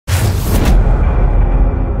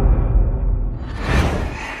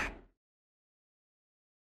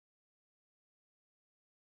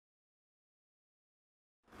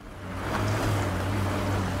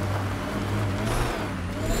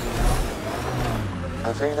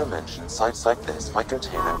Havana mentioned sites like this might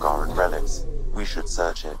contain Angaran relics. We should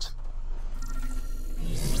search it.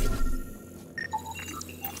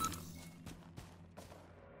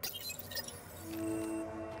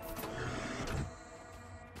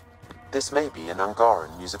 This may be an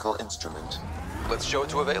Angaran musical instrument. Let's show it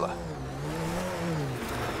to Avela.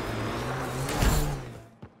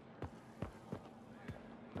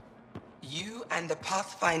 You and the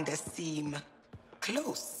Pathfinder seem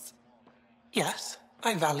close. Yes,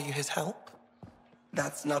 I value his help.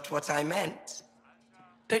 That's not what I meant.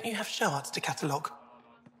 Don't you have shards to catalogue?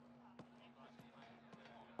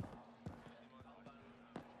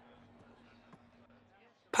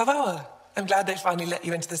 Pavoa, I'm glad they finally let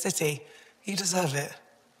you into the city. You deserve it.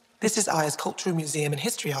 This is Aya's Cultural Museum and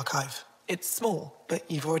History Archive. It's small, but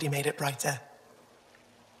you've already made it brighter.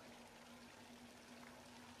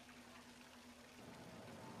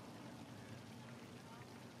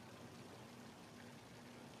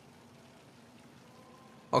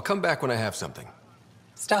 I'll come back when I have something.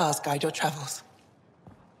 Stars guide your travels.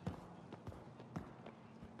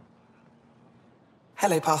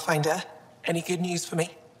 Hello, Pathfinder. Any good news for me?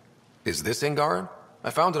 Is this Angaran? I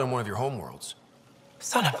found it on one of your homeworlds.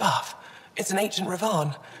 Son above. It's an ancient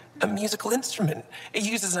Ravan, a musical instrument. It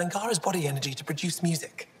uses Angara's body energy to produce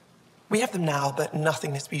music. We have them now, but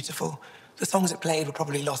nothing this beautiful. The songs it played were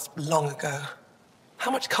probably lost long ago. How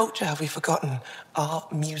much culture have we forgotten?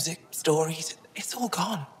 Art, music, stories, it's all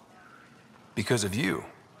gone. Because of you,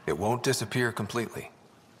 it won't disappear completely.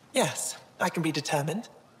 Yes, I can be determined.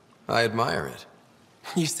 I admire it.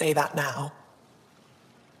 You say that now.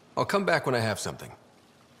 I'll come back when I have something.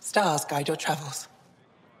 Stars guide your travels.